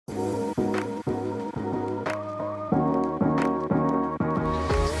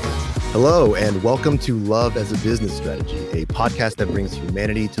Hello, and welcome to Love as a Business Strategy, a podcast that brings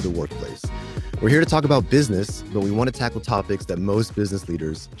humanity to the workplace. We're here to talk about business, but we want to tackle topics that most business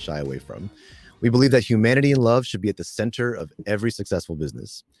leaders shy away from. We believe that humanity and love should be at the center of every successful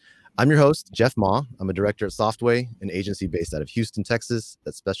business. I'm your host, Jeff Ma. I'm a director at Softway, an agency based out of Houston, Texas,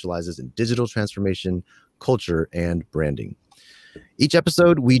 that specializes in digital transformation, culture, and branding. Each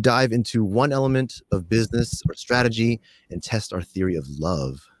episode, we dive into one element of business or strategy and test our theory of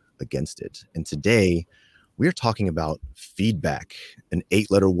love against it. And today, we're talking about feedback, an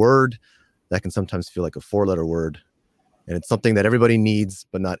 8-letter word that can sometimes feel like a 4-letter word. And it's something that everybody needs,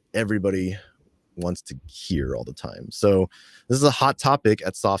 but not everybody wants to hear all the time. So this is a hot topic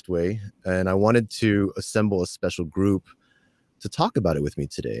at Softway, and I wanted to assemble a special group to talk about it with me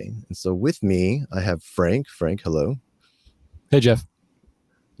today. And so with me, I have Frank. Frank, hello. Hey, Jeff.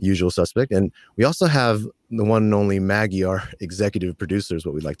 Usual suspect. And we also have the one and only Maggie, our executive producer is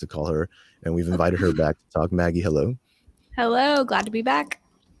what we like to call her. And we've invited her back to talk. Maggie, hello. Hello, glad to be back.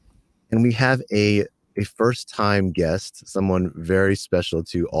 And we have a first-time guest, someone very special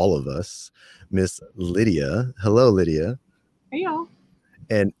to all of us, Miss Lydia. Hello, Lydia. Hey, y'all.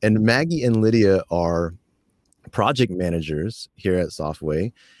 And Maggie and Lydia are project managers here at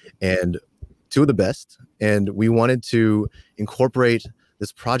Softway, and two of the best. And we wanted to incorporate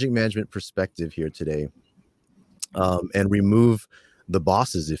this project management perspective here today, and remove the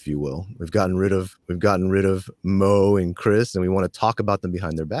bosses, if you will. We've gotten rid of Mo and Chris, and we want to talk about them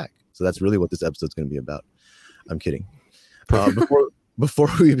behind their back. So that's really what this episode's going to be about. I'm kidding. Before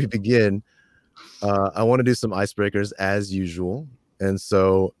we begin, I want to do some icebreakers as usual. And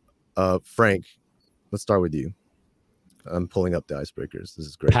so, Frank, let's start with you. I'm pulling up the icebreakers. This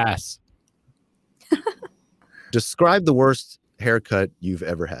is great. Pass. Describe the worst haircut you've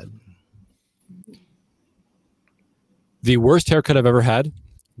ever had. The worst haircut I've ever had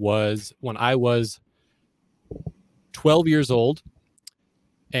was when I was 12 years old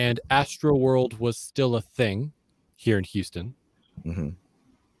and Astroworld was still a thing here in Houston. Mm-hmm.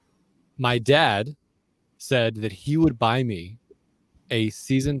 My dad said that he would buy me a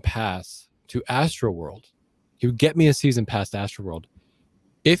season pass to Astroworld. He would get me a season pass to Astroworld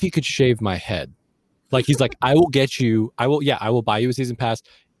if he could shave my head. Like, he's like, I will buy you a season pass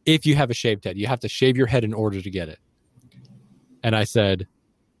if you have a shaved head. You have to shave your head in order to get it. And I said,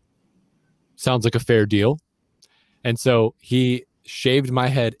 sounds like a fair deal. And so he shaved my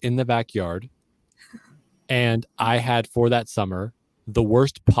head in the backyard. And I had, for that summer, the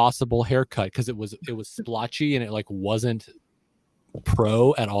worst possible haircut because it was splotchy and it like wasn't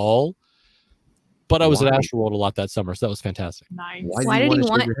pro at all. But I was at Astroworld a lot that summer, so that was fantastic. Nice. Why did he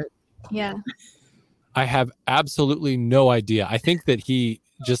want it? Yeah. I have absolutely no idea. I think that he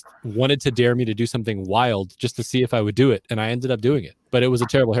just wanted to dare me to do something wild just to see if I would do it. And I ended up doing it, but it was a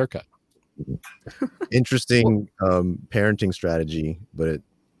terrible haircut. Interesting parenting strategy, but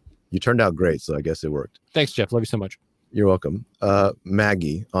you turned out great. So I guess it worked. Thanks, Jeff. Love you so much. You're welcome.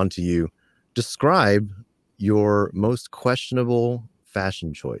 Maggie, on to you. Describe your most questionable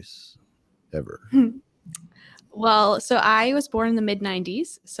fashion choice ever. Well, so I was born in the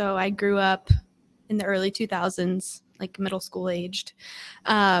mid-90s. So I grew up in the early 2000s, like middle school aged.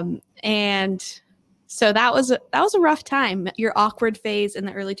 And so that was a rough time. Your awkward phase in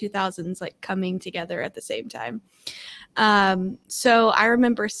the early 2000s, like coming together at the same time. So I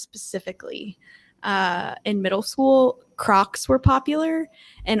remember specifically in middle school, Crocs were popular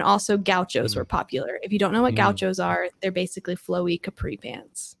and also Gauchos were popular. If you don't know what Gauchos are, they're basically flowy capri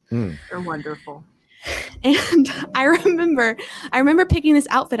pants. They're wonderful. And I remember picking this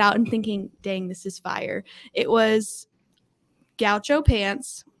outfit out and thinking, dang, this is fire. It was Gaucho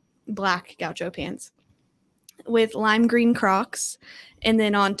pants, black Gaucho pants with lime green Crocs. And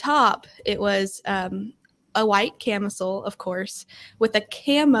then on top, it was a white camisole, of course, with a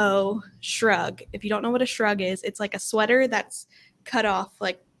camo shrug. If you don't know what a shrug is, it's like a sweater that's cut off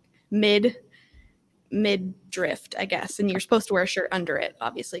like mid drift, I guess. And you're supposed to wear a shirt under it,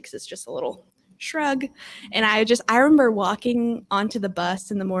 obviously, because it's just a little shrug. And I remember walking onto the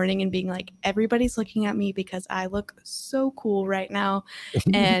bus in the morning and being like, everybody's looking at me because I look so cool right now.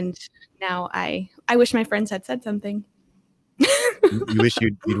 And now I wish my friends had said something. You wish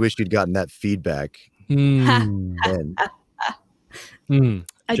you'd gotten that feedback. Then.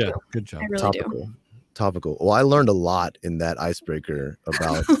 I do. Good job. I really Topical. Well, I learned a lot in that icebreaker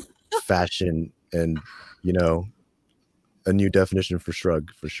about fashion and, a new definition for shrug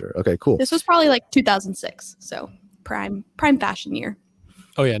for sure. Okay, cool. This was probably like 2006, so prime fashion year.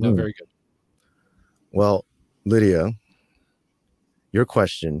 Oh yeah, no, very good. Well, Lydia, your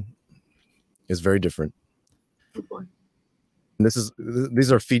question is very different. Good one.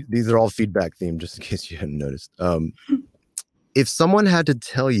 These are all feedback themed, just in case you hadn't noticed. If someone had to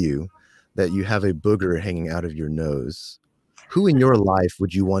tell you that you have a booger hanging out of your nose, who in your life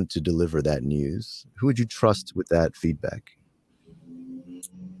would you want to deliver that news? Who would you trust with that feedback?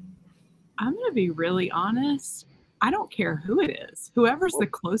 I'm going to be really honest. I don't care who it is, whoever's the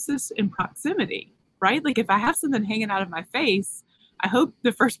closest in proximity, right? Like if I have something hanging out of my face, I hope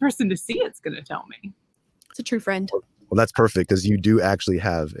the first person to see it's going to tell me. It's a true friend. Well, that's perfect because you do actually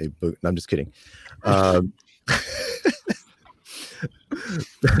have a book. No, I'm just kidding.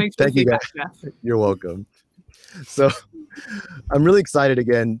 Thank you, guys. Jeff. You're welcome. So I'm really excited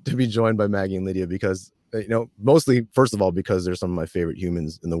again to be joined by Maggie and Lydia because, mostly, first of all, because they're some of my favorite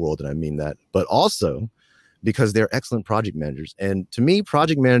humans in the world, and I mean that, but also because they're excellent project managers. And to me,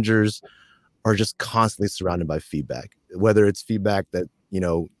 project managers are just constantly surrounded by feedback, whether it's feedback that,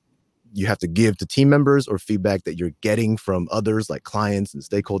 you have to give to team members or feedback that you're getting from others like clients and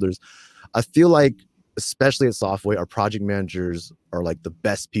stakeholders. I feel like, especially at Softway, our project managers are like the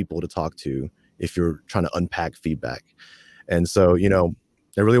best people to talk to if you're trying to unpack feedback. And so,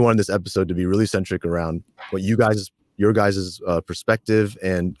 I really wanted this episode to be really centric around what your guys' perspective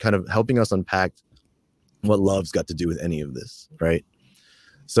and kind of helping us unpack what love's got to do with any of this, right?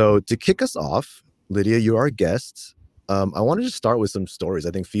 So to kick us off, Lydia, you're our guest. I wanted to start with some stories.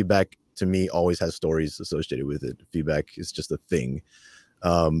 I think feedback to me always has stories associated with it. Feedback is just a thing.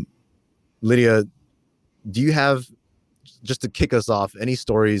 Lydia, do you have, just to kick us off, any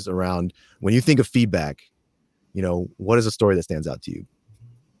stories around when you think of feedback, what is a story that stands out to you?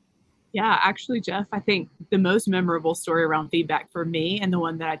 Yeah, actually, Jeff, I think the most memorable story around feedback for me and the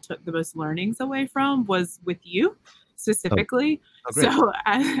one that I took the most learnings away from was with you specifically. So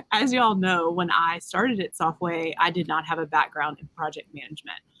as y'all know, when I started at Softway, I did not have a background in project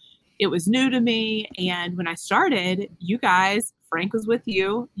management. It was new to me. And when I started, you guys, Frank was with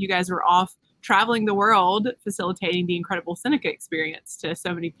you. You guys were off traveling the world, facilitating the incredible Seneca experience to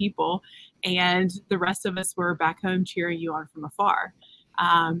so many people. And the rest of us were back home cheering you on from afar.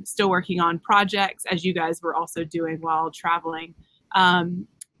 Still working on projects as you guys were also doing while traveling.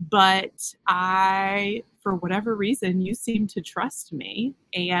 But for whatever reason, you seemed to trust me.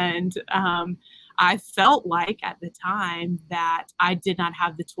 And I felt like at the time that I did not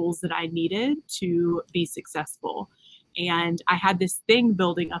have the tools that I needed to be successful. And I had this thing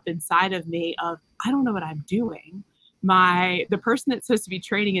building up inside of me of, I don't know what I'm doing. The person that's supposed to be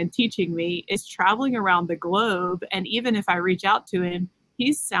training and teaching me is traveling around the globe. And even if I reach out to him,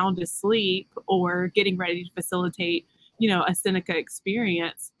 he's sound asleep or getting ready to facilitate, a Seneca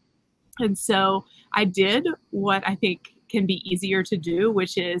experience. And so I did what I think can be easier to do,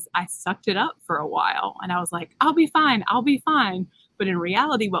 which is I sucked it up for a while. And I was like, I'll be fine. But in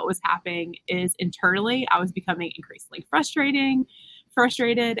reality, what was happening is internally, I was becoming increasingly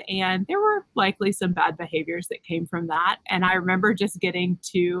frustrated. And there were likely some bad behaviors that came from that. And I remember just getting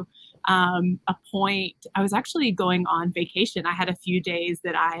to a point, I was actually going on vacation. I had a few days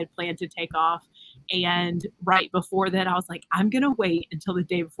that I had planned to take off. And right before that, I was like, I'm going to wait until the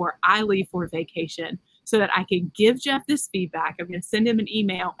day before I leave for vacation so that I can give Jeff this feedback. I'm going to send him an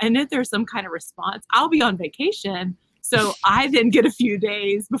email. And if there's some kind of response, I'll be on vacation. So I then get a few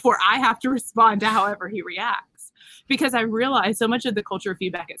days before I have to respond to however he reacts. Because I realized so much of the culture of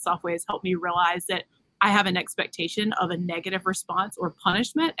feedback at Softway has helped me realize that I have an expectation of a negative response or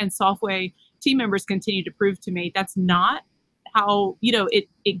punishment. And Softway team members continue to prove to me that's not how,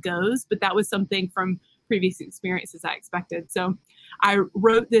 it goes. But that was something from previous experiences I expected. So I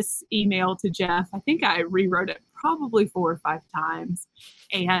wrote this email to Jeff. I think I rewrote it probably 4 or 5 times.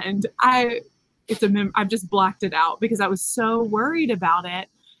 And I've just blacked it out because I was so worried about it.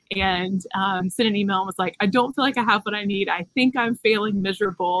 And sent an email and was like, I don't feel like I have what I need. I think I'm failing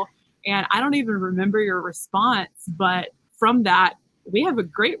miserable. And I don't even remember your response. But from that, we have a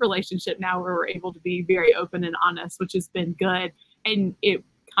great relationship now where we're able to be very open and honest, which has been good. And it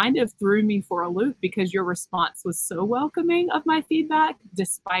kind of threw me for a loop because your response was so welcoming of my feedback,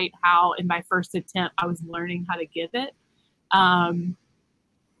 despite how in my first attempt, I was learning how to give it.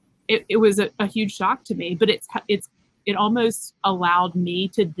 It was a huge shock to me, but it almost allowed me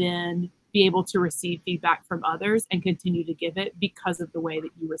to then be able to receive feedback from others and continue to give it because of the way that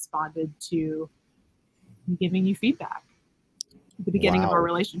you responded to giving you feedback at the beginning of our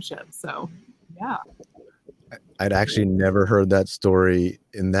relationship. So, yeah. I'd actually never heard that story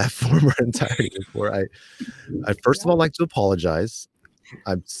in that form or entirety before. I first of all like to apologize.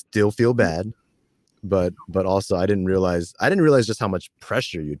 I still feel bad, but also I didn't realize just how much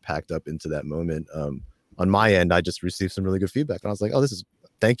pressure you'd packed up into that moment. On my end, I just received some really good feedback, and I was like, "Oh, this is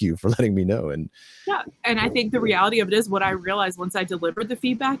thank you for letting me know. And yeah, and I think the reality of it is what I realized once I delivered the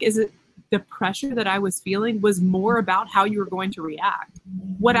feedback is that the pressure that I was feeling was more about how you were going to react.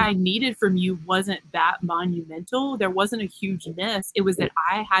 What I needed from you wasn't that monumental. There wasn't a huge miss. It was that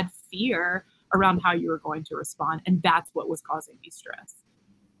I had fear around how you were going to respond. And that's what was causing me stress.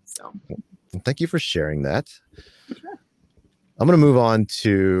 So thank you for sharing that. Sure. I'm going to move on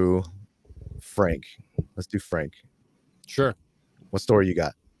to Frank. Let's do Frank. Sure. What story you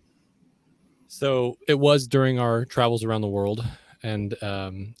got? So it was during our travels around the world, and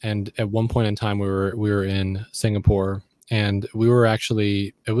at one point in time we were in Singapore, and we were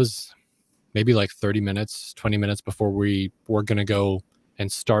actually, it was maybe like 30 minutes, 20 minutes before we were going to go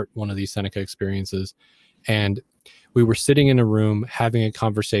and start one of these Seneca experiences, and we were sitting in a room having a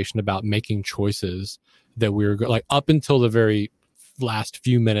conversation about making choices that we were like, up until the very last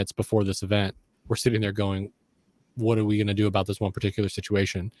few minutes before this event, we're sitting there going, what are we going to do about this one particular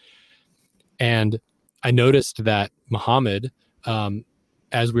situation? And I noticed that Muhammad,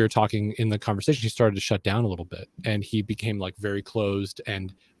 as we were talking in the conversation, he started to shut down a little bit, and he became like very closed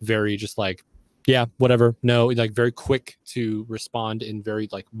and very just like, yeah, whatever. No, like very quick to respond in very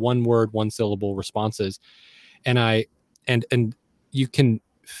like one word, one syllable responses. And and you can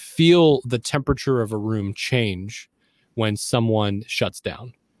feel the temperature of a room change when someone shuts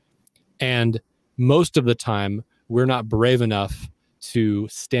down. And most of the time, we're not brave enough to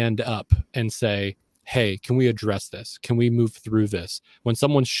stand up and say, hey, can we address this? Can we move through this? When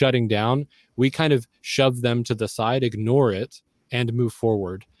someone's shutting down, we kind of shove them to the side, ignore it, and move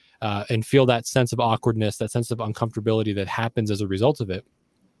forward, and feel that sense of awkwardness, that sense of uncomfortability that happens as a result of it.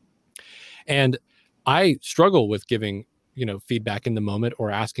 And I struggle with giving, feedback in the moment or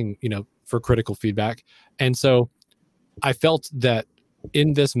asking, for critical feedback. And so I felt that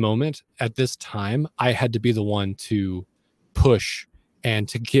in this moment, at this time, I had to be the one to push and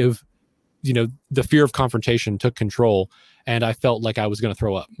to give, the fear of confrontation took control. And I felt like I was going to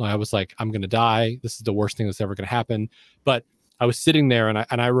throw up. I was like, I'm going to die. This is the worst thing that's ever going to happen. But I was sitting there, and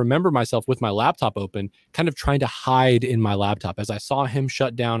I remember myself with my laptop open, kind of trying to hide in my laptop as I saw him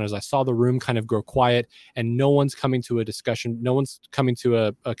shut down, as I saw the room kind of grow quiet, and no one's coming to a discussion, no one's coming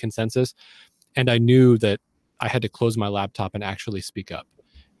to a consensus. And I knew that I had to close my laptop and actually speak up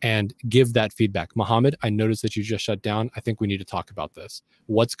and give that feedback. Muhammad, I noticed that you just shut down. I think we need to talk about this.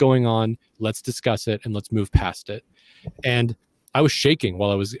 What's going on? Let's discuss it, and let's move past it. And I was shaking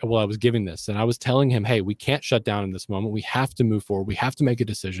while I was giving this, and I was telling him, hey, we can't shut down in this moment. We have to move forward. We have to make a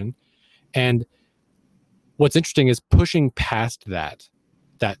decision. And what's interesting is pushing past that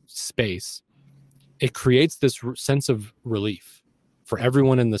space, it creates this sense of relief for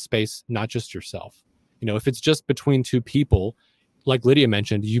everyone in the space, not just yourself. If it's just between two people, like Lydia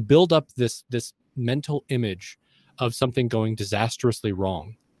mentioned, you build up this mental image of something going disastrously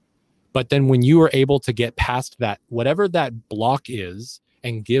wrong. But then when you are able to get past that, whatever that block is,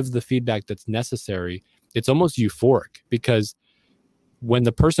 and give the feedback that's necessary, it's almost euphoric, because when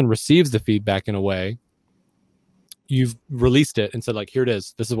the person receives the feedback in a way, you've released it and said, like, here it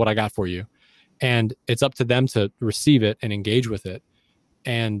is. This is what I got for you. And it's up to them to receive it and engage with it.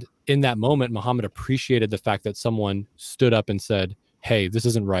 And in that moment, Muhammad appreciated the fact that someone stood up and said, hey, this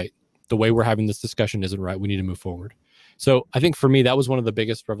isn't right. The way we're having this discussion isn't right. We need to move forward. So I think for me, that was one of the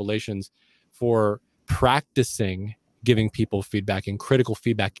biggest revelations for practicing giving people feedback and critical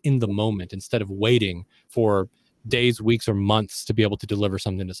feedback in the moment, instead of waiting for days, weeks, or months to be able to deliver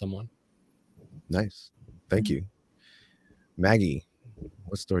something to someone. Nice. Thank you. Maggie,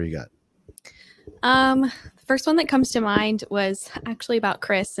 what story you got? The first one that comes to mind was actually about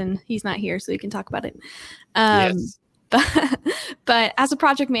Chris, and he's not here, so we can talk about it. Yes. But as a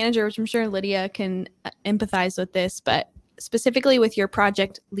project manager, which I'm sure Lydia can empathize with this, but specifically with your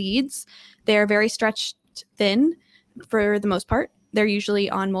project leads, they're very stretched thin for the most part. They're usually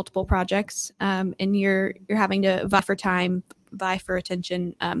on multiple projects, and you're having to vie for time, vie for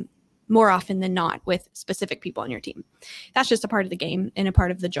attention, more often than not with specific people on your team. That's just a part of the game and a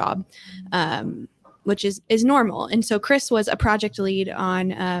part of the job, which is normal. And so Chris was a project lead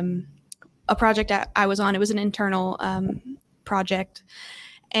on a project I was on. It was an internal project.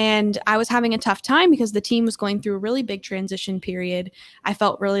 And I was having a tough time because the team was going through a really big transition period. I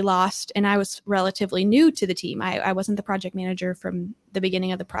felt really lost, and I was relatively new to the team. I wasn't the project manager from the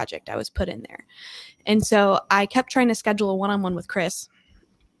beginning of the project. I was put in there. And so I kept trying to schedule a one-on-one with Chris,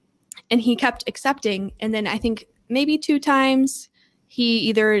 and he kept accepting. And then I think maybe 2 times he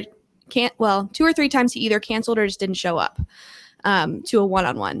either can't, well, 2 or 3 times he either canceled or just didn't show up to a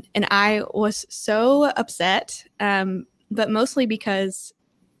one-on-one. And I was so upset, but mostly because,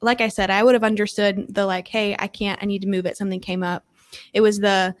 like I said, I would have understood the like, hey, I need to move it. Something came up. it was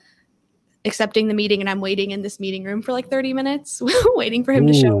the accepting the meeting, and I'm waiting in this meeting room for like 30 minutes waiting for him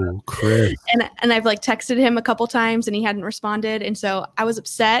to show up. Chris. And I've like texted him a couple times and he hadn't responded. And so I was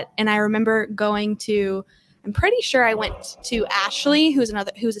upset. And I remember going to, I'm pretty sure I went to Ashley, who's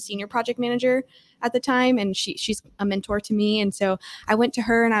a senior project manager at the time. And she's a mentor to me. And so I went to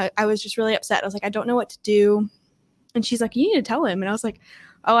her and I was just really upset. I was like, I don't know what to do. And she's like, you need to tell him. And I was like,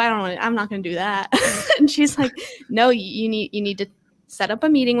 oh, I'm not going to do that. And she's like, no, you need to set up a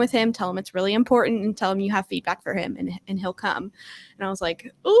meeting with him, tell him it's really important, and tell him you have feedback for him, and he'll come. And I was like,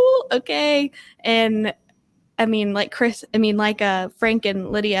 oh, okay. And I mean, like Frank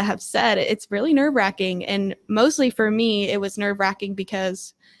and Lydia have said, it's really nerve-wracking. And mostly for me, it was nerve-wracking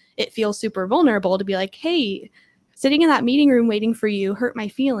because it feels super vulnerable to be like, hey, sitting in that meeting room waiting for you hurt my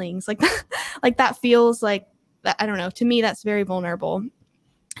feelings. Like that feels like, I don't know, to me, that's very vulnerable.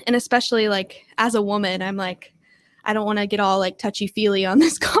 And especially like as a woman, I'm like, I don't want to get all like touchy-feely on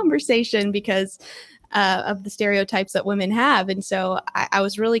this conversation because of the stereotypes that women have. And so I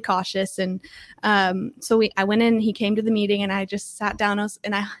was really cautious. And so I went in, he came to the meeting, and I just sat down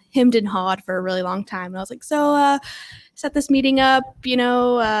and I hemmed and hawed for a really long time. And I was like, so set this meeting up,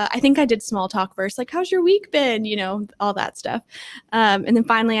 I think I did small talk first, like, how's your week been? All that stuff. And then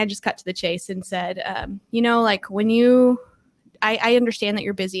finally I just cut to the chase and said, like when I understand that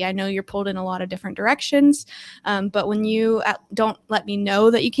you're busy. I know you're pulled in a lot of different directions. But when you don't let me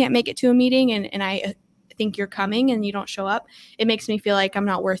know that you can't make it to a meeting and I think you're coming and you don't show up, it makes me feel like I'm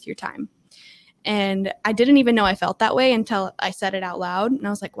not worth your time. And I didn't even know I felt that way until I said it out loud. And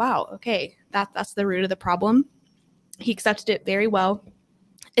I was like, wow, okay, that's the root of the problem. He accepted it very well,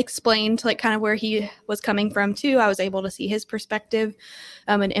 explained like kind of where he was coming from too. I was able to see his perspective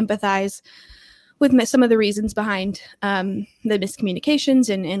and empathize with some of the reasons behind the miscommunications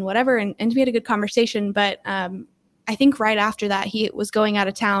and whatever, and we had a good conversation. But I think right after that, he was going out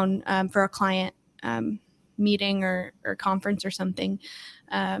of town for a client meeting or conference or something.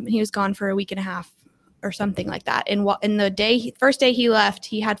 He was gone for a week and a half or something like that. And in the first day he left,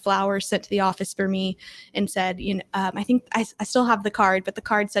 he had flowers sent to the office for me and said, I think I still have the card, but the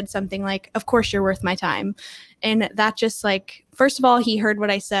card said something like, of course you're worth my time. And that just like, first of all, he heard what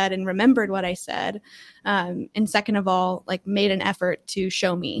I said and remembered what I said. And second of all, like made an effort to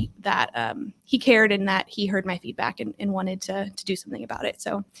show me that he cared and that he heard my feedback and wanted to do something about it.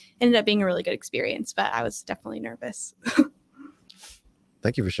 So it ended up being a really good experience, but I was definitely nervous.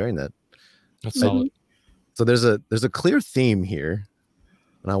 Thank you for sharing that. That's solid. So there's a clear theme here,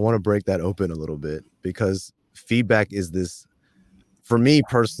 and I want to break that open a little bit because feedback is this, for me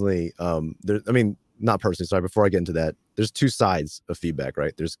personally, not personally, sorry, before I get into that, there's two sides of feedback,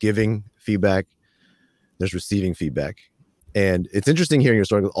 right? There's giving feedback, there's receiving feedback. And it's interesting hearing your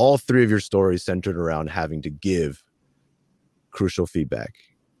story. All three of your stories centered around having to give crucial feedback.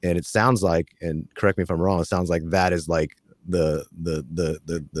 And it sounds like, and correct me if I'm wrong, it sounds like that is like the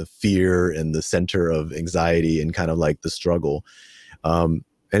fear and the center of anxiety and kind of like the struggle. And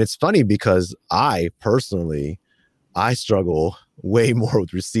it's funny because I personally struggle way more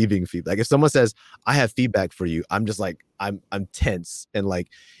with receiving feedback. If someone says, I have feedback for you, I'm just like, I'm tense. And like,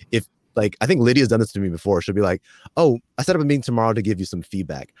 I think Lydia's done this to me before. She'll be like, oh, I set up a meeting tomorrow to give you some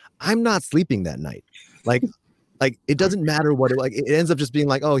feedback. I'm not sleeping that night. Like it doesn't matter what it ends up just being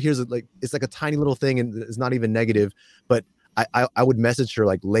like, oh, it's like a tiny little thing and it's not even negative. But I would message her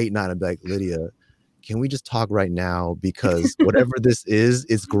like late night. I'd be like, Lydia, can we just talk right now? Because whatever this is,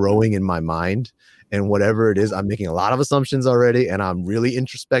 it's growing in my mind. And whatever it is, I'm making a lot of assumptions already. And I'm really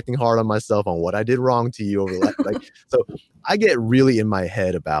introspecting hard on myself on what I did wrong to you over so I get really in my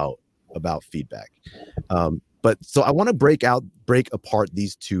head about feedback. But so I want to break apart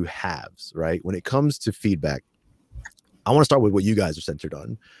these two halves, right? When it comes to feedback, I want to start with what you guys are centered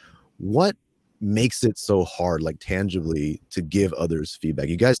on. What makes it so hard, like tangibly, to give others feedback?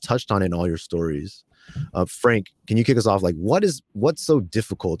 You guys touched on it in all your stories. Frank, can you kick us off? Like, what's so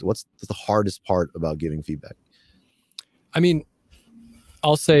difficult? What's the hardest part about giving feedback? I mean,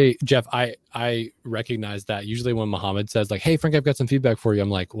 I'll say, Jeff, I recognize that usually when Muhammad says like, hey, Frank, I've got some feedback for you,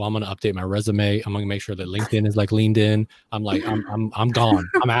 I'm like, well, I'm going to update my resume. I'm going to make sure that LinkedIn is like leaned in. I'm like, I'm gone.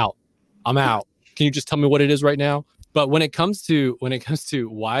 I'm out. Can you just tell me what it is right now? But when it comes to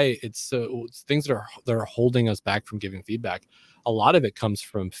why it's things that are holding us back from giving feedback, a lot of it comes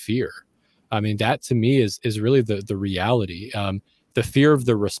from fear. I mean, that to me is really the reality. The fear of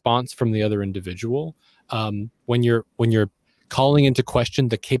the response from the other individual. When you're calling into question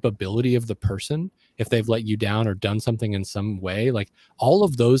the capability of the person, if they've let you down or done something in some way, like all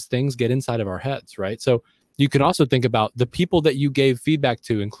of those things get inside of our heads, right? So you can also think about the people that you gave feedback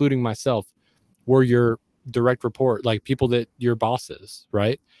to, including myself, were your direct report, like people that your bosses,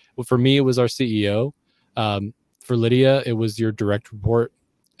 right? Well, for me, it was our CEO. For Lydia, it was your direct report.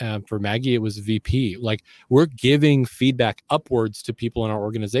 For Maggie, it was VP. Like, we're giving feedback upwards to people in our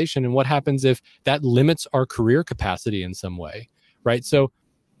organization. And what happens if that limits our career capacity in some way, right? So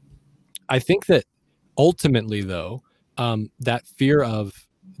I think that ultimately, though, that fear of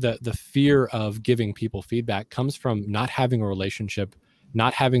the fear of giving people feedback comes from not having a relationship,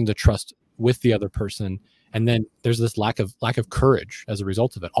 not having the trust with the other person, and then there's this lack of courage as a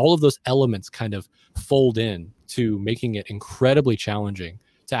result of it. All of those elements kind of fold in to making it incredibly challenging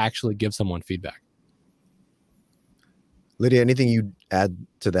to actually give someone feedback. Lydia, anything you'd add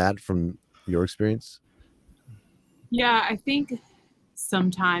to that from your experience? Yeah, I think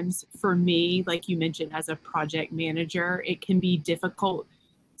sometimes for me, like you mentioned, as a project manager, it can be difficult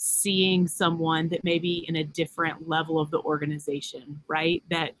seeing someone that may be in a different level of the organization, right?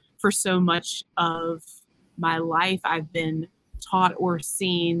 That for so much of my life, I've been taught or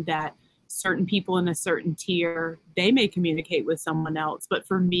seen that certain people in a certain tier, they may communicate with someone else. But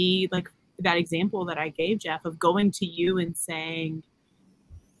for me, like that example that I gave, Jeff, of going to you and saying,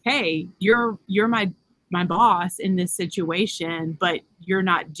 hey, you're my boss in this situation, but you're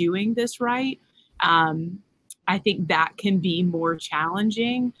not doing this right. I think that can be more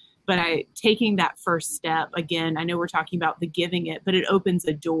challenging, but taking that first step, again, I know we're talking about the giving it, but it opens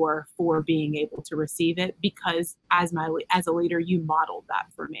a door for being able to receive it, because as a leader, you modeled that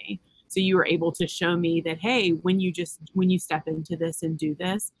for me. So you were able to show me that, hey, when you step into this and do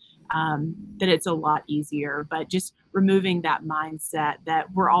this, that it's a lot easier. But just removing that mindset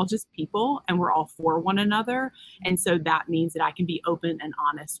that we're all just people and we're all for one another. And so that means that I can be open and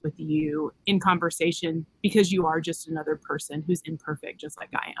honest with you in conversation, because you are just another person who's imperfect, just like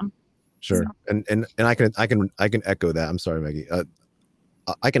I am. Sure. So. And I can echo that. I'm sorry, Maggie.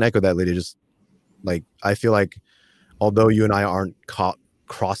 I can echo that, Lydia. Just like, I feel like although you and I aren't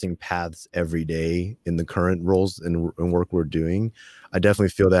crossing paths every day in the current roles and work we're doing, I definitely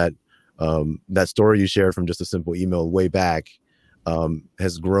feel that that story you shared from just a simple email way back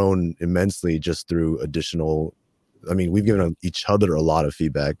has grown immensely just through additional, I mean, we've given each other a lot of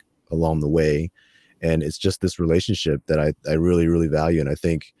feedback along the way, and it's just this relationship that I really, really value. And I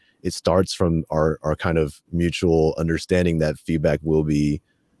think it starts from our kind of mutual understanding that feedback will be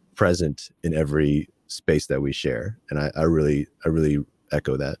present in every space that we share. And I really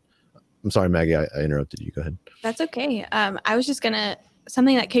echo that. I'm sorry, Maggie, I interrupted you. Go ahead. That's okay. I was just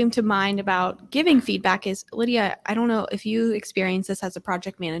something that came to mind about giving feedback is, Lydia, I don't know if you experience this as a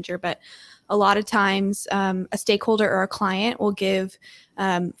project manager, but a lot of times a stakeholder or a client will give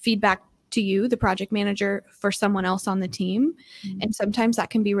feedback to you, the project manager, for someone else on the team. Mm-hmm. And sometimes that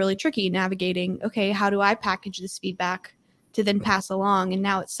can be really tricky, navigating, okay, how do I package this feedback to then pass along? And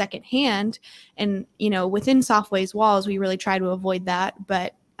now it's secondhand. And, within Softways walls, we really try to avoid that,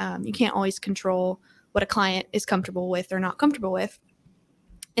 but you can't always control what a client is comfortable with or not comfortable with.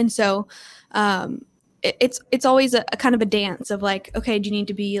 And so it's always a kind of a dance of like, okay, do you need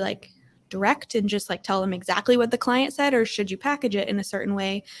to be like direct and just like tell them exactly what the client said, or should you package it in a certain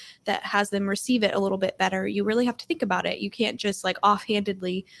way that has them receive it a little bit better? You really have to think about it. You can't just like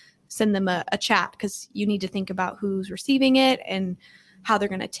offhandedly send them a chat, because you need to think about who's receiving it and how they're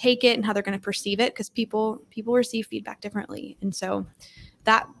going to take it and how they're going to perceive it, because people receive feedback differently. And so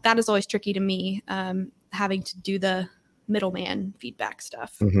that is always tricky to me, having to do the middleman feedback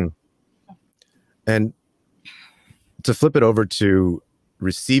stuff. Mm-hmm. And to flip it over to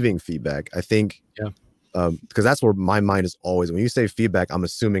receiving feedback, I think, because that's where my mind is always, when you say feedback, I'm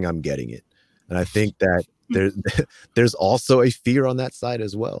assuming I'm getting it. And I think that there's also a fear on that side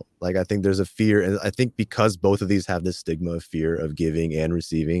as well. Like, I think there's a fear, and I think because both of these have this stigma of fear of giving and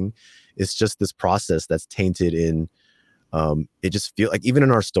receiving, it's just this process that's tainted in, it just feel like, even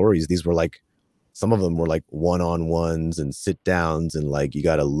in our stories, these were like, some of them were like one-on-ones and sit downs, and like, you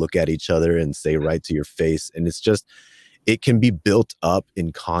got to look at each other and say right to your face. And it's just, it can be built up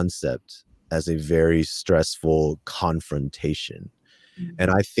in concept as a very stressful confrontation. Mm-hmm.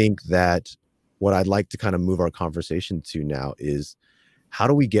 And I think that what I'd like to kind of move our conversation to now is, how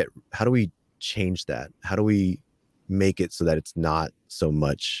do we change that? How do we make it so that it's not so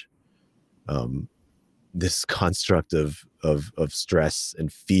much this construct of stress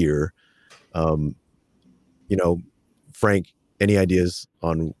and fear? Frank, any ideas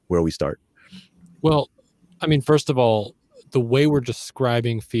on where we start? Well, I mean, first of all, the way we're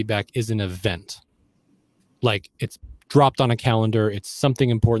describing feedback is an event. Like, it's dropped on a calendar. It's something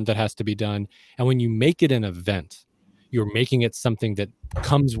important that has to be done. And when you make it an event, you're making it something that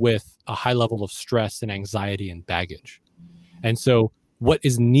comes with a high level of stress and anxiety and baggage. And so what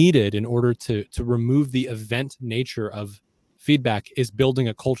is needed in order to remove the event nature of feedback is building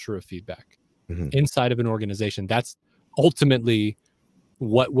a culture of feedback inside of an organization. That's ultimately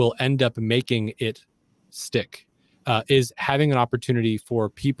what will end up making it stick, is having an opportunity for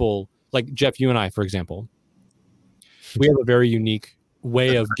people like Jeff, you and I, for example. We have a very unique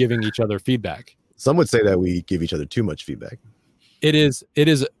way of giving each other feedback. Some would say that we give each other too much feedback. It is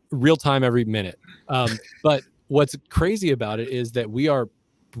real time every minute. But what's crazy about it is that we are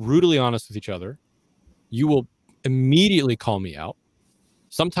brutally honest with each other. You will immediately call me out,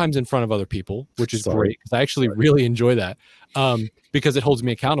 sometimes in front of other people, which is great because I actually really enjoy that, because it holds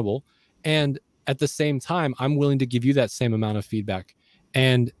me accountable. And at the same time, I'm willing to give you that same amount of feedback.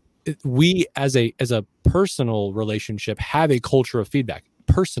 And we, as a personal relationship, have a culture of feedback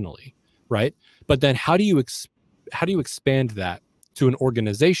personally, right? But then how do you expand that to an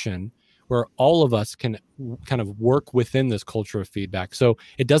organization where all of us can kind of work within this culture of feedback? So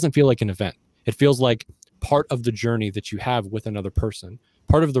it doesn't feel like an event. It feels like part of the journey that you have with another person,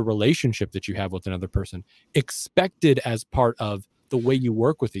 part of the relationship that you have with another person, expected as part of the way you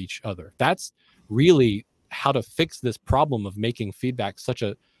work with each other. That's really how to fix this problem of making feedback such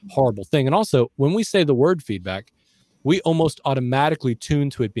a horrible thing. And also, when we say the word feedback, we almost automatically tune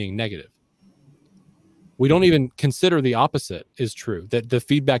to it being negative. We don't even consider the opposite is true, that the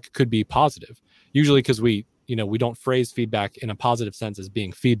feedback could be positive, usually because we don't phrase feedback in a positive sense as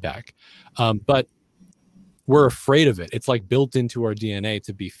being feedback. But we're afraid of it. It's like built into our DNA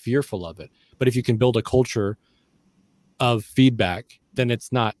to be fearful of it. But if you can build a culture of feedback, then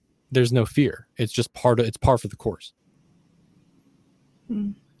there's no fear. It's just par for the course.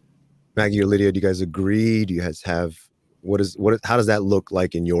 Maggie or Lydia, do you guys agree? Do you guys have, how does that look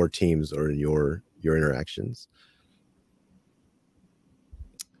like in your teams or in your interactions?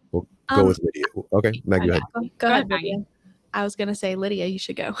 We'll go with Lydia. Okay, Maggie, go ahead. Go ahead, Lydia. I was going to say, Lydia, you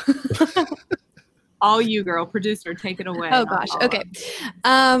should go. All you, girl. Producer, take it away. Oh, gosh. Okay.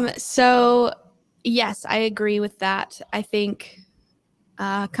 So, yes, I agree with that. I think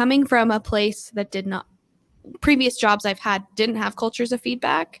coming from a place that previous jobs I've had didn't have cultures of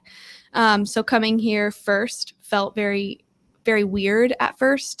feedback. So coming here first felt very, very weird at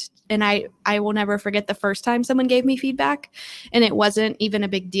first. And I will never forget the first time someone gave me feedback, and it wasn't even a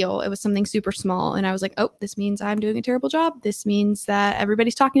big deal. It was something super small. And I was like, oh, this means I'm doing a terrible job. This means that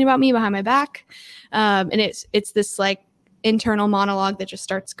everybody's talking about me behind my back. And it's this like internal monologue that just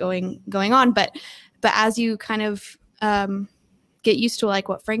starts going on. But as you kind of get used to, like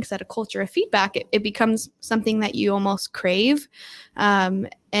what Frank said, a culture of feedback, it becomes something that you almost crave,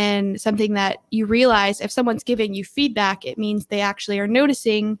 and something that you realize if someone's giving you feedback, it means they actually are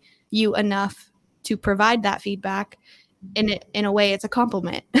noticing you enough to provide that feedback. In a way, it's a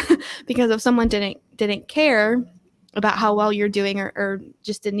compliment because if someone didn't care about how well you're doing or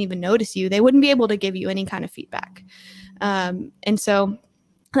just didn't even notice you, they wouldn't be able to give you any kind of feedback. And so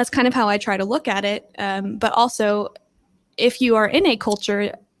that's kind of how I try to look at it. But also, if you are in a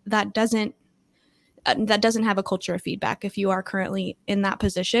culture that doesn't have a culture of feedback, if you are currently in that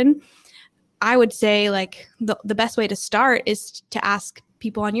position, I would say like the best way to start is to ask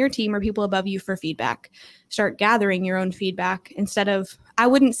people on your team or people above you for feedback. Start gathering your own feedback instead of, I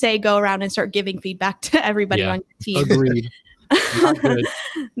wouldn't say go around and start giving feedback to everybody on your team. Agreed. Not good.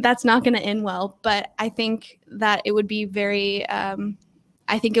 That's not going to end well. But I think that it would be very,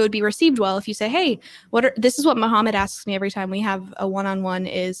 I think it would be received well if you say, hey, this is what Muhammad asks me every time we have a one-on-one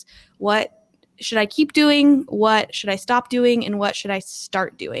is, what should I keep doing? What should I stop doing? And what should I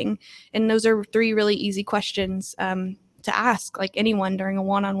start doing? And those are 3 really easy questions to ask like anyone during a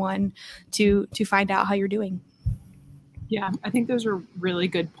one-on-one to find out how you're doing. Yeah, I think those are really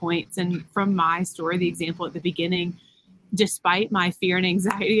good points. And from my story, the example at the beginning, despite my fear and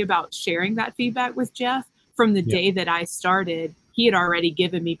anxiety about sharing that feedback with Jeff, from the day that I started, he had already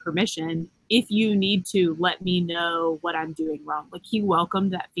given me permission. If you need to, let me know what I'm doing wrong. Like he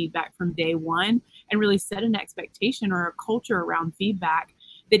welcomed that feedback from day one and really set an expectation or a culture around feedback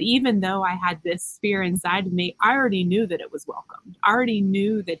that even though I had this fear inside of me, I already knew that it was welcomed. I already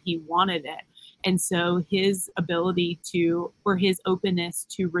knew that he wanted it. And so his ability or his openness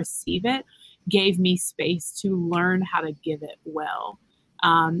to receive it gave me space to learn how to give it well.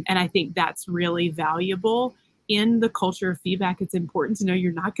 And I think that's really valuable. In the culture of feedback, it's important to know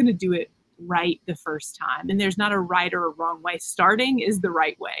you're not going to do it right the first time. And there's not a right or a wrong way. Starting is the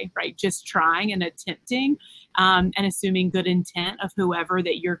right way, right? Just trying and attempting and assuming good intent of whoever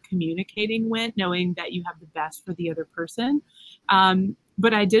that you're communicating with, knowing that you have the best for the other person.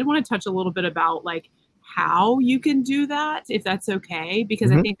 But I did want to touch a little bit about like how you can do that, if that's okay,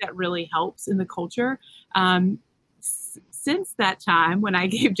 because I think that really helps in the culture. since that time when I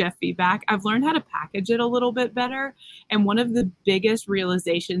gave Jeff feedback, I've learned how to package it a little bit better. And one of the biggest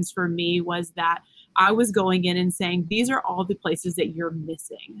realizations for me was that I was going in and saying, these are all the places that you're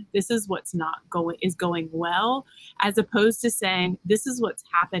missing. This is what's not going well, as opposed to saying, this is what's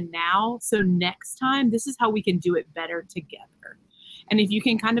happened now. So next time, this is how we can do it better together. And if you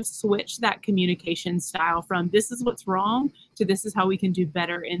can kind of switch that communication style from this is what's wrong to this is how we can do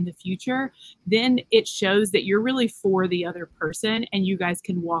better in the future, then it shows that you're really for the other person and you guys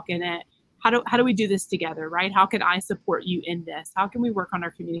can walk in it. How do we do this together, right? How can I support you in this? How can we work on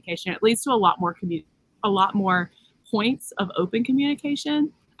our communication? It leads to a lot more points of open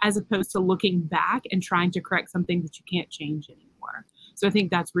communication as opposed to looking back and trying to correct something that you can't change anymore. So I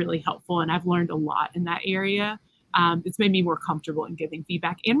think that's really helpful. And I've learned a lot in that area. It's made me more comfortable in giving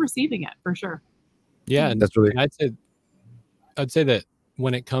feedback and receiving it for sure. Yeah. And that's really, I'd say that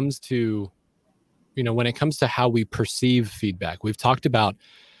when it comes to how we perceive feedback, we've talked about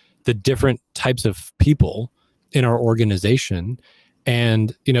the different types of people in our organization.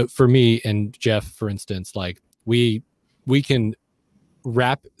 And, for me and Jeff, for instance, like we can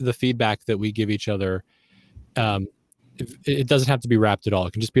wrap the feedback that we give each other. It doesn't have to be wrapped at all.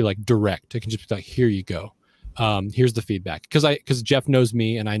 It can just be like direct. It can just be like, here you go. Here's the feedback. Because Jeff knows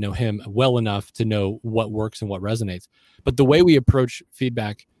me and I know him well enough to know what works and what resonates. But the way we approach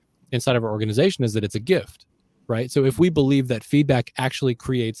feedback inside of our organization is that it's a gift, right? So if we believe that feedback actually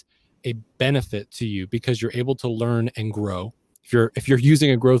creates a benefit to you because you're able to learn and grow, if you're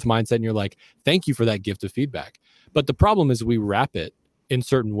using a growth mindset and you're like, thank you for that gift of feedback. But the problem is we wrap it in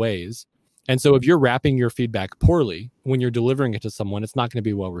certain ways. And so if you're wrapping your feedback poorly when you're delivering it to someone, it's not going to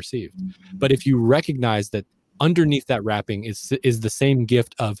be well received. But if you recognize that underneath that wrapping is the same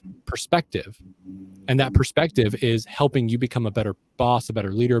gift of perspective, and that perspective is helping you become a better boss, a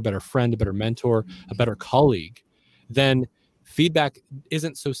better leader, a better friend, a better mentor, a better colleague, then feedback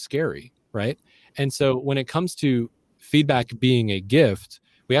isn't so scary, right? And so when it comes to feedback being a gift,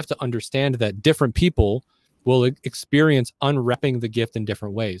 we have to understand that different people will experience unwrapping the gift in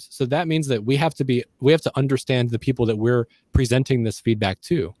different ways. So that means that we have to understand the people that we're presenting this feedback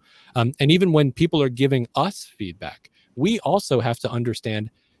to. And even when people are giving us feedback, we also have to understand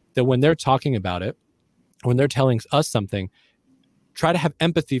that when they're talking about it, when they're telling us something, try to have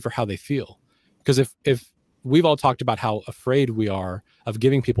empathy for how they feel. Because if we've all talked about how afraid we are of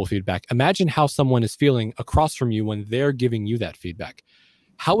giving people feedback, imagine how someone is feeling across from you when they're giving you that feedback.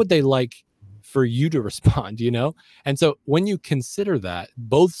 How would they like for you to respond, And so when you consider that,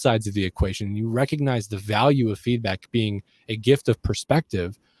 both sides of the equation, you recognize the value of feedback being a gift of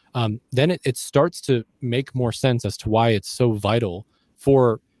perspective, then it starts to make more sense as to why it's so vital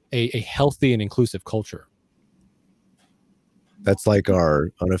for a healthy and inclusive culture. That's like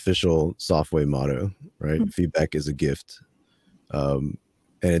our unofficial Softway motto, right? Mm-hmm. Feedback is a gift. And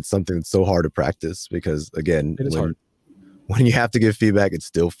it's something that's so hard to practice because, again, it is hard. When you have to give feedback, it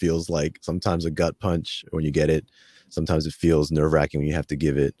still feels like sometimes a gut punch when you get it. Sometimes it feels nerve-wracking when you have to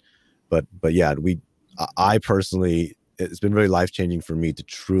give it. But yeah, I personally, it's been really life-changing for me to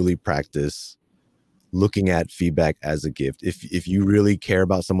truly practice looking at feedback as a gift. If you really care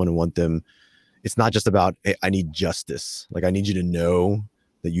about someone and want them, it's not just about, hey, I need justice. Like, I need you to know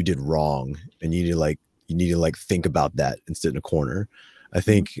that you did wrong and you need to think about that and sit in a corner. I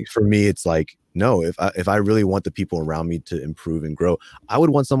think for me, it's like, no, if I really want the people around me to improve and grow, I would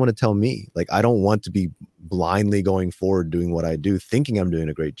want someone to tell me. Like, I don't want to be blindly going forward doing what I do, thinking I'm doing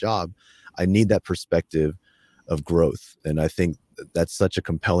a great job. I need that perspective of growth. And I think that's such a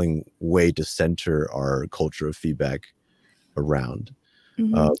compelling way to center our culture of feedback around.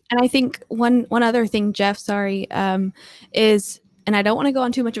 Mm-hmm. And I think one other thing, Jeff, is, and I don't want to go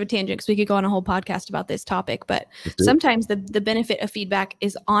on too much of a tangent because we could go on a whole podcast about this topic, but sometimes the benefit of feedback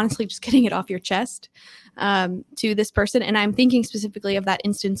is honestly just getting it off your chest to this person. And I'm thinking specifically of that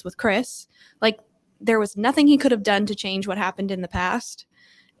instance with Chris. Like, there was nothing he could have done to change what happened in the past.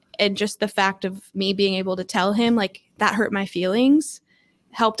 And just the fact of me being able to tell him, like, that hurt my feelings,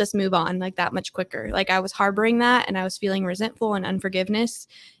 helped us move on like that much quicker. Like, I was harboring that and I was feeling resentful and unforgiveness.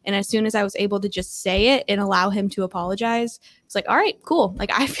 And as soon as I was able to just say it and allow him to apologize, it's like, all right, cool. Like,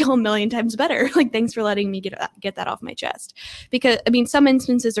 I feel a million times better. Like, thanks for letting me get that off my chest. Because, I mean, some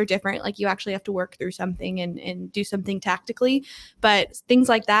instances are different. Like, you actually have to work through something and do something tactically. But things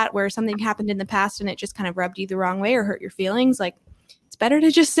like that, where something happened in the past and it just kind of rubbed you the wrong way or hurt your feelings, like, it's better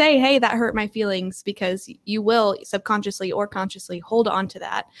to just say, hey, that hurt my feelings, because you will subconsciously or consciously hold on to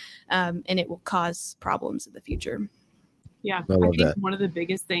that, and it will cause problems in the future. Yeah, I think that. One of the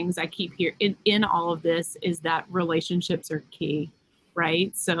biggest things I keep here in all of this is that relationships are key,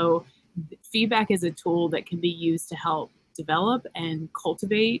 right? So feedback is a tool that can be used to help develop and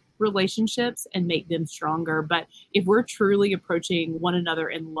cultivate relationships and make them stronger. But if we're truly approaching one another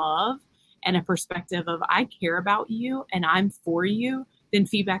in love and a perspective of I care about you and I'm for you, then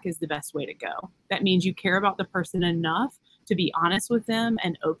feedback is the best way to go. That means you care about the person enough to be honest with them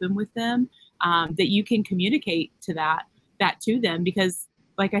and open with them, that you can communicate that to them. Because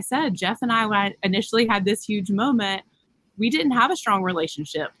like I said, Jeff and I, when I initially had this huge moment, we didn't have a strong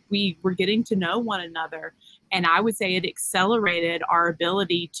relationship. We were getting to know one another. And I would say it accelerated our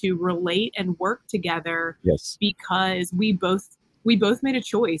ability to relate and work together. Yes. Because we both made a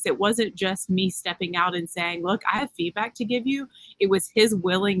choice. It wasn't just me stepping out and saying, look, I have feedback to give you. It was his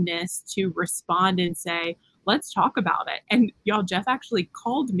willingness to respond and say, let's talk about it. And y'all, Jeff actually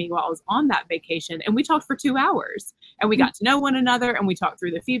called me while I was on that vacation, and we talked for 2 hours, and we got to know one another, and we talked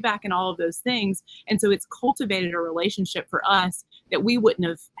through the feedback and all of those things. And so it's cultivated a relationship for us that we wouldn't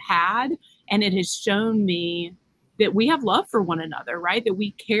have had. And it has shown me that we have love for one another, right? That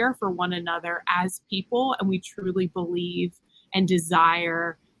we care for one another as people, and we truly believe and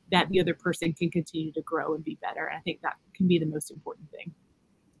desire that the other person can continue to grow and be better. And I think that can be the most important thing.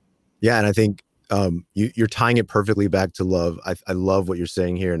 Yeah. And I think you're tying it perfectly back to love. I love what you're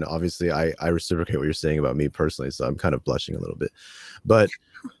saying here. And obviously I reciprocate what you're saying about me personally. So I'm kind of blushing a little bit, but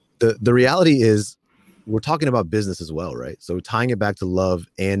the reality is we're talking about business as well, right? So tying it back to love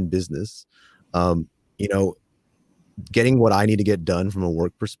and business, getting what I need to get done from a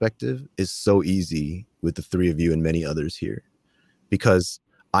work perspective is so easy with the three of you and many others here, because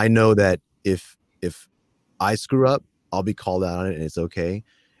I know that if I screw up, I'll be called out on it and it's okay.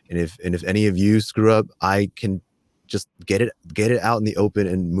 And if any of you screw up, I can just get it out in the open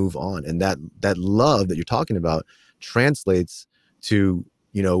and move on. And that love that you're talking about translates to,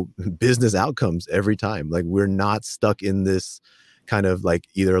 business outcomes every time. Like, we're not stuck in this kind of like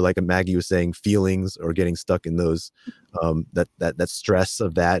either like a Maggie was saying, feelings, or getting stuck in those that stress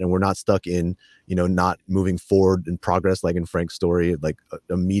of that. And we're not stuck in, not moving forward in progress, like in Frank's story, like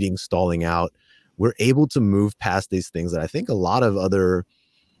a meeting stalling out. We're able to move past these things that I think a lot of other,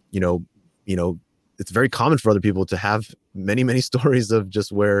 it's very common for other people to have many, many stories of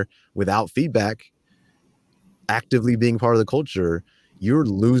just where without feedback, actively being part of the culture, you're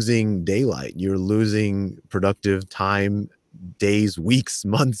losing daylight, you're losing productive time, days, weeks,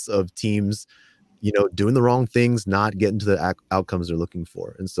 months of teams, doing the wrong things, not getting to the outcomes they're looking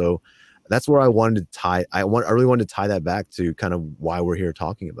for. And so that's where I really wanted to tie that back to kind of why we're here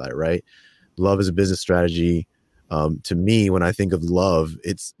talking about it, right? Love is a business strategy. To me, when I think of love,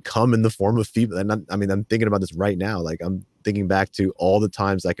 it's come in the form of feedback. And I'm thinking about this right now. Like, I'm thinking back to all the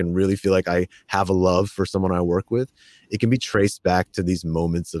times I can really feel like I have a love for someone I work with. It can be traced back to these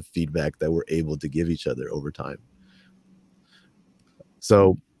moments of feedback that we're able to give each other over time.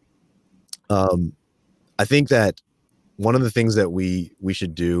 So I think that one of the things that we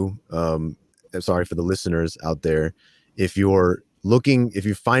should do, I'm sorry for the listeners out there, if you're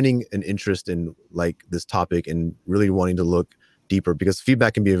finding an interest in like this topic and really wanting to look deeper, because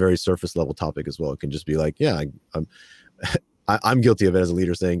feedback can be a very surface level topic as well. It can just be like, yeah, I'm guilty of it as a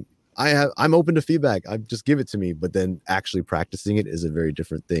leader, saying I'm open to feedback. I just give it to me, but then actually practicing it is a very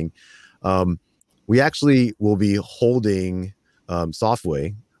different thing. We actually will be holding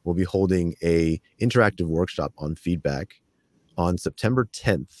Softway will be holding a interactive workshop on feedback on September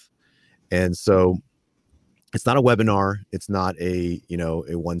 10th. And so it's not a webinar. It's not a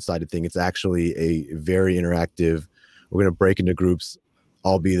one-sided thing. It's actually a very interactive. We're going to break into groups.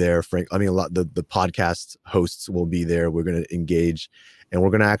 I'll be there. Frank, the podcast hosts will be there. We're going to engage, and we're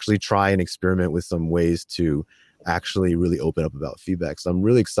going to actually try and experiment with some ways to actually really open up about feedback. So I'm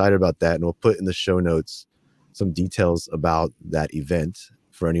really excited about that. And we'll put in the show notes some details about that event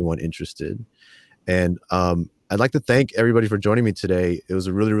for anyone interested. And I'd like to thank everybody for joining me today. It was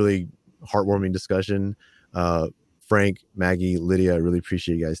a really, really heartwarming discussion. Frank, Maggie, Lydia, I really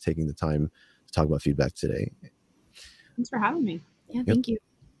appreciate you guys taking the time to talk about feedback today. Thanks for having me. Yeah, thank you.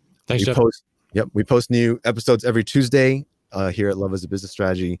 Thanks, Jeff. We post new episodes every Tuesday here at Love as a Business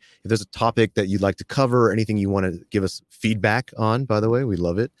Strategy. If there's a topic that you'd like to cover, or anything you want to give us feedback on, by the way, we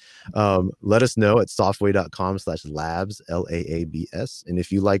love it. Let us know at softway.com/labs, LAABS. And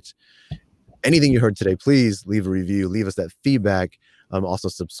if you liked anything you heard today, please leave a review, leave us that feedback. Also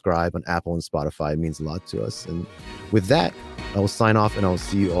subscribe on Apple and Spotify. It means a lot to us. And with that, I will sign off, and I will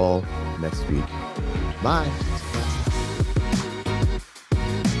see you all next week. Bye.